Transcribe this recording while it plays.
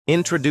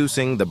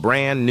Introducing the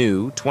brand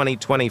new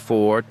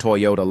 2024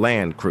 Toyota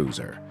Land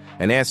Cruiser,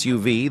 an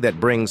SUV that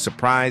brings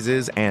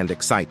surprises and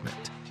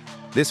excitement.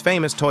 This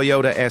famous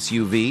Toyota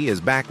SUV is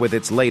back with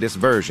its latest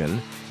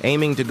version,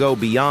 aiming to go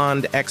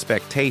beyond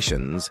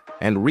expectations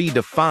and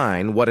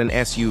redefine what an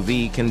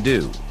SUV can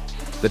do.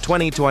 The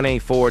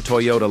 2024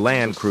 Toyota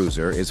Land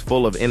Cruiser is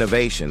full of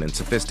innovation and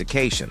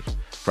sophistication,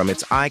 from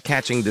its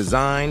eye-catching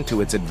design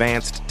to its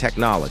advanced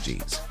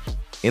technologies.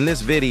 In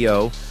this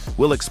video,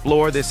 we'll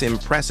explore this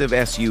impressive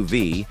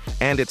SUV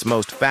and its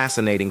most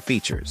fascinating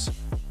features.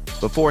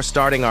 Before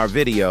starting our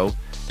video,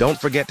 don't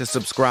forget to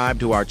subscribe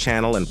to our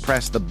channel and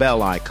press the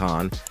bell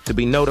icon to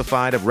be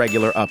notified of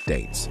regular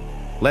updates.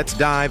 Let's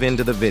dive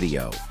into the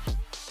video.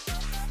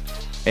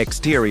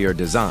 Exterior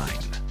design.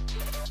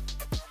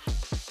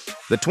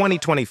 The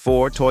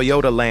 2024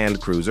 Toyota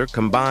Land Cruiser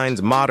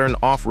combines modern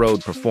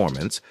off-road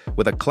performance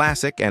with a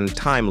classic and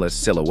timeless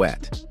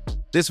silhouette.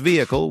 This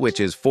vehicle, which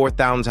is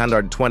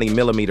 4,120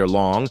 mm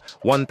long,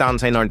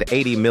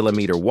 1,180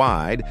 mm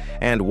wide,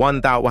 and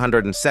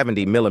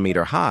 1,170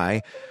 mm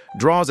high,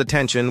 draws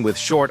attention with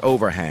short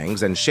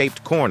overhangs and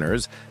shaped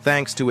corners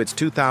thanks to its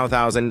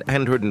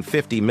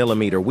 2,150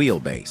 mm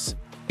wheelbase.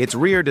 Its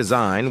rear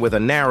design, with a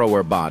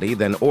narrower body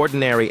than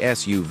ordinary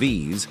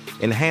SUVs,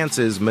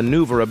 enhances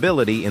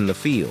maneuverability in the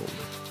field.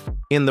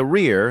 In the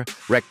rear,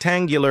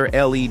 rectangular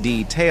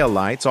LED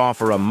taillights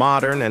offer a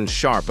modern and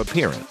sharp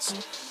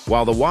appearance,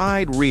 while the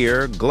wide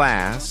rear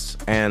glass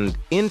and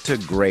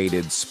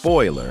integrated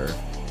spoiler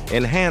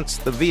enhance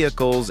the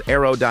vehicle's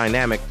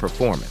aerodynamic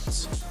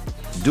performance.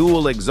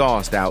 Dual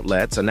exhaust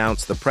outlets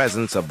announce the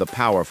presence of the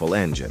powerful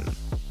engine.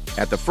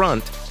 At the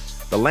front,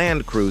 the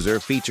Land Cruiser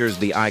features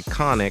the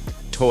iconic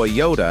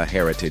Toyota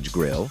Heritage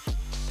grille,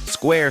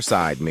 square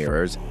side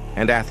mirrors,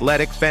 and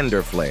athletic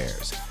fender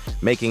flares,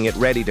 making it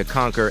ready to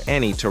conquer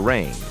any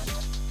terrain.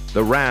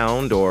 The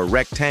round or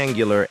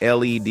rectangular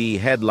LED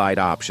headlight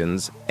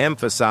options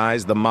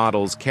emphasize the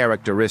model's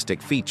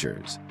characteristic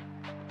features.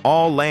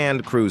 All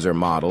Land Cruiser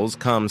models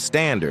come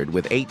standard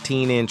with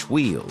 18-inch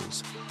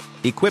wheels.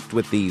 Equipped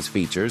with these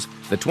features,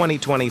 the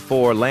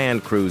 2024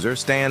 Land Cruiser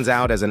stands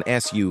out as an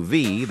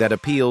SUV that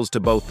appeals to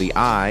both the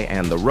eye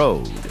and the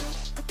road.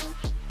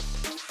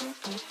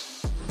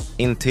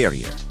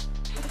 Interior.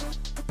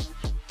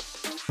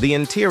 The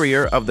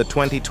interior of the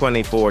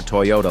 2024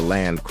 Toyota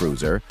Land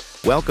Cruiser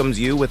welcomes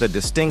you with a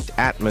distinct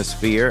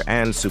atmosphere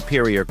and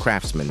superior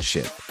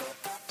craftsmanship.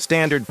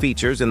 Standard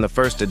features in the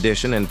first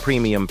edition and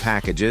premium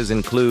packages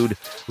include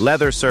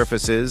leather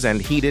surfaces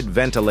and heated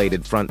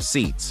ventilated front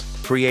seats,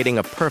 creating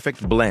a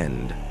perfect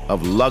blend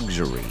of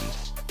luxury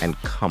and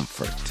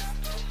comfort.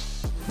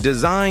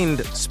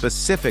 Designed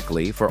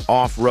specifically for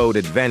off-road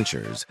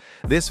adventures,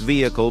 this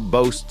vehicle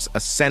boasts a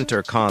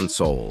center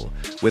console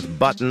with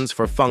buttons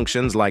for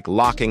functions like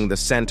locking the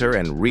center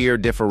and rear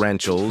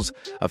differentials,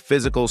 a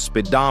physical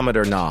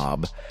speedometer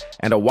knob,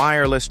 and a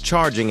wireless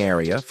charging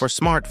area for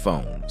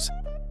smartphones.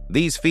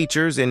 These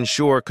features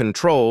ensure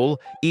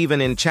control even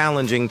in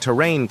challenging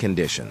terrain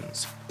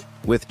conditions.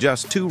 With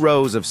just 2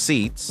 rows of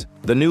seats,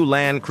 the new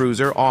Land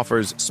Cruiser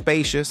offers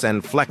spacious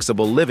and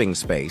flexible living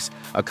space,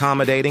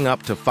 accommodating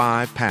up to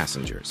 5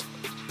 passengers.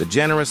 The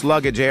generous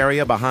luggage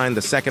area behind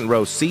the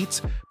second-row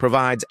seats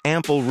provides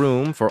ample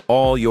room for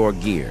all your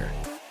gear.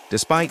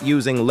 Despite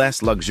using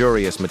less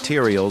luxurious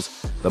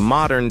materials, the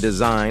modern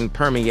design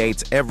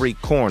permeates every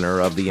corner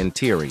of the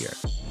interior.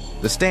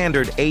 The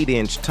standard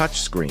 8-inch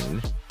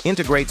touchscreen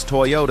integrates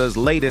Toyota's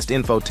latest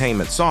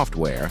infotainment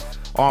software,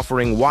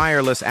 offering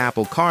wireless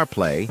Apple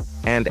CarPlay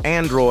and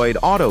Android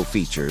Auto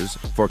features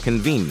for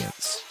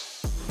convenience.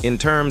 In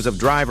terms of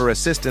driver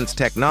assistance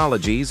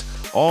technologies,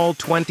 all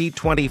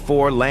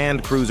 2024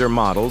 Land Cruiser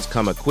models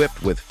come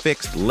equipped with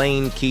fixed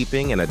lane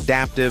keeping and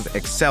adaptive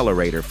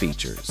accelerator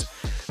features.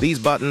 These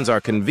buttons are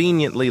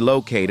conveniently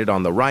located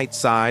on the right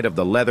side of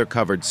the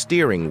leather-covered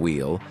steering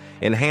wheel,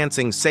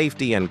 enhancing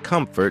safety and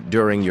comfort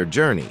during your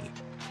journey.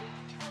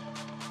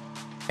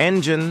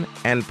 Engine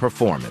and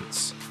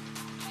performance.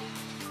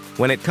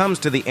 When it comes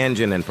to the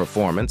engine and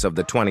performance of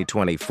the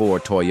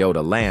 2024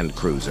 Toyota Land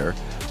Cruiser,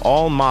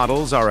 all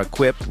models are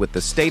equipped with the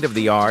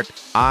state-of-the-art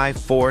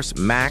iForce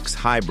Max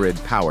hybrid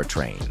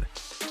powertrain.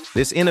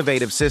 This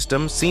innovative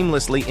system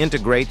seamlessly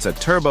integrates a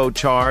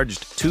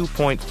turbocharged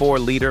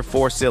 2.4-liter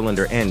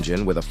 4-cylinder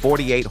engine with a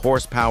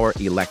 48-horsepower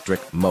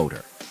electric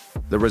motor.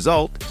 The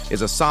result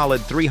is a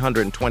solid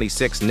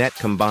 326 net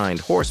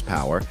combined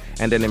horsepower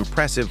and an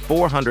impressive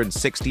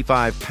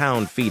 465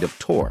 pound-feet of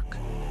torque.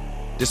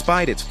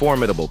 Despite its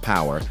formidable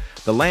power,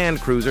 the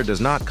Land Cruiser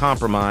does not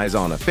compromise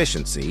on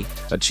efficiency,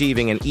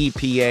 achieving an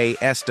EPA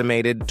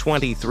estimated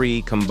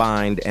 23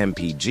 combined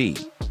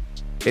mpg.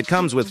 It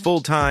comes with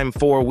full-time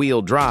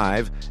 4-wheel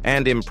drive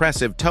and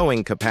impressive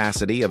towing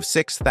capacity of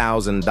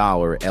 6,000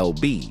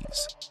 lbs.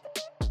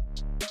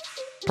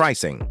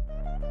 Pricing.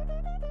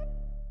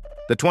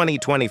 The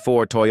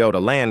 2024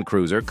 Toyota Land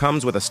Cruiser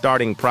comes with a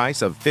starting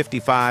price of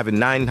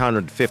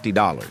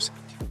 $55,950.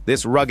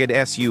 This rugged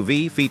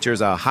SUV features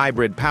a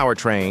hybrid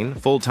powertrain,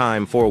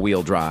 full-time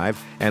 4-wheel drive,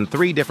 and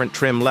 3 different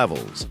trim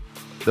levels.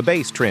 The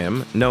base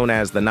trim, known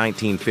as the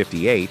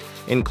 1958,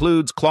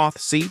 includes cloth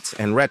seats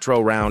and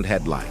retro round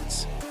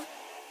headlights.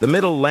 The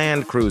middle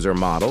Land Cruiser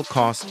model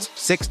costs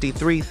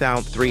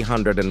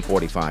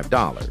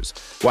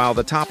 $63,345, while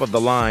the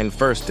top-of-the-line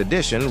First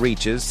Edition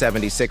reaches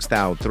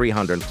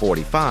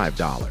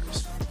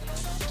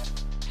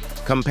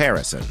 $76,345.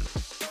 Comparison.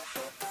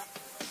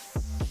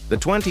 The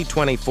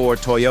 2024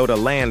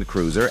 Toyota Land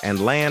Cruiser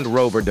and Land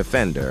Rover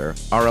Defender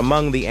are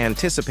among the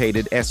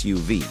anticipated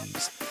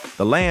SUVs.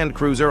 The Land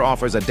Cruiser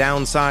offers a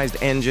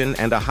downsized engine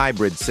and a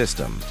hybrid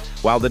system,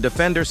 while the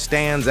Defender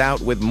stands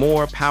out with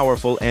more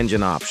powerful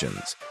engine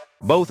options.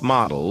 Both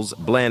models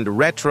blend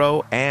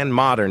retro and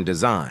modern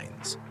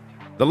designs.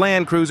 The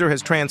Land Cruiser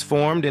has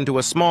transformed into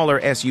a smaller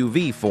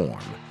SUV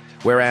form,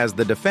 whereas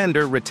the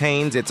Defender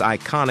retains its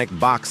iconic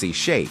boxy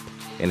shape,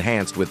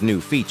 enhanced with new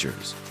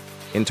features.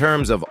 In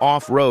terms of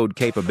off-road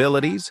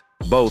capabilities,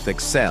 both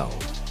excel.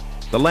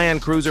 The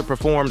Land Cruiser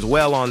performs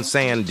well on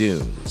sand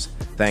dunes,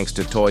 thanks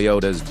to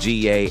Toyota's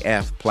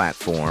GAF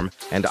platform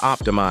and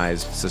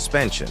optimized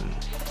suspension.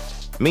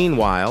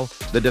 Meanwhile,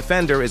 the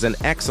Defender is an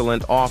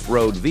excellent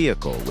off-road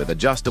vehicle with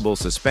adjustable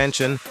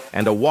suspension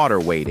and a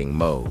water-wading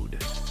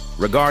mode.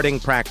 Regarding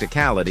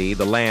practicality,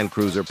 the Land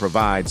Cruiser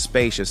provides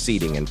spacious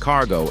seating and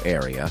cargo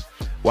area,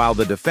 while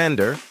the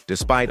Defender,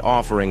 despite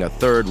offering a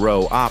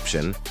third-row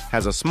option,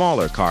 has a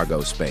smaller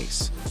cargo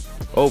space.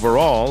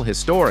 Overall,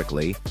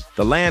 historically,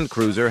 the Land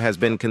Cruiser has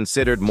been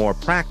considered more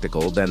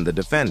practical than the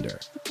Defender.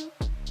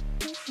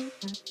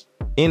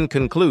 In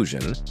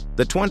conclusion,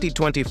 the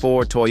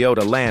 2024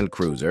 Toyota Land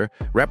Cruiser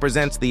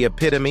represents the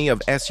epitome of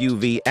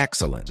SUV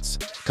excellence,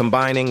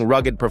 combining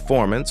rugged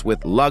performance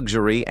with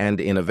luxury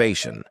and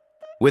innovation.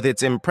 With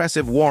its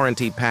impressive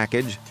warranty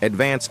package,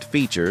 advanced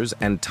features,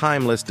 and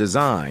timeless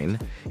design,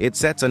 it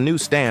sets a new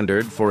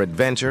standard for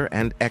adventure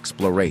and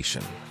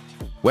exploration.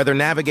 Whether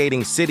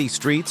navigating city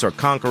streets or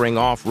conquering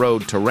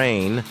off-road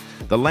terrain,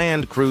 the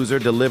Land Cruiser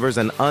delivers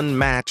an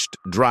unmatched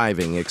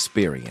driving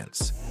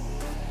experience.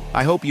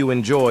 I hope you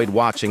enjoyed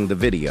watching the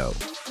video.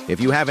 If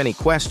you have any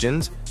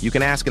questions, you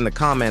can ask in the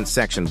comments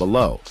section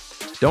below.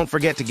 Don't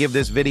forget to give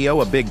this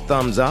video a big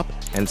thumbs up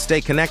and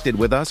stay connected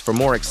with us for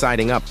more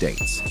exciting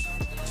updates.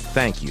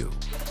 Thank you.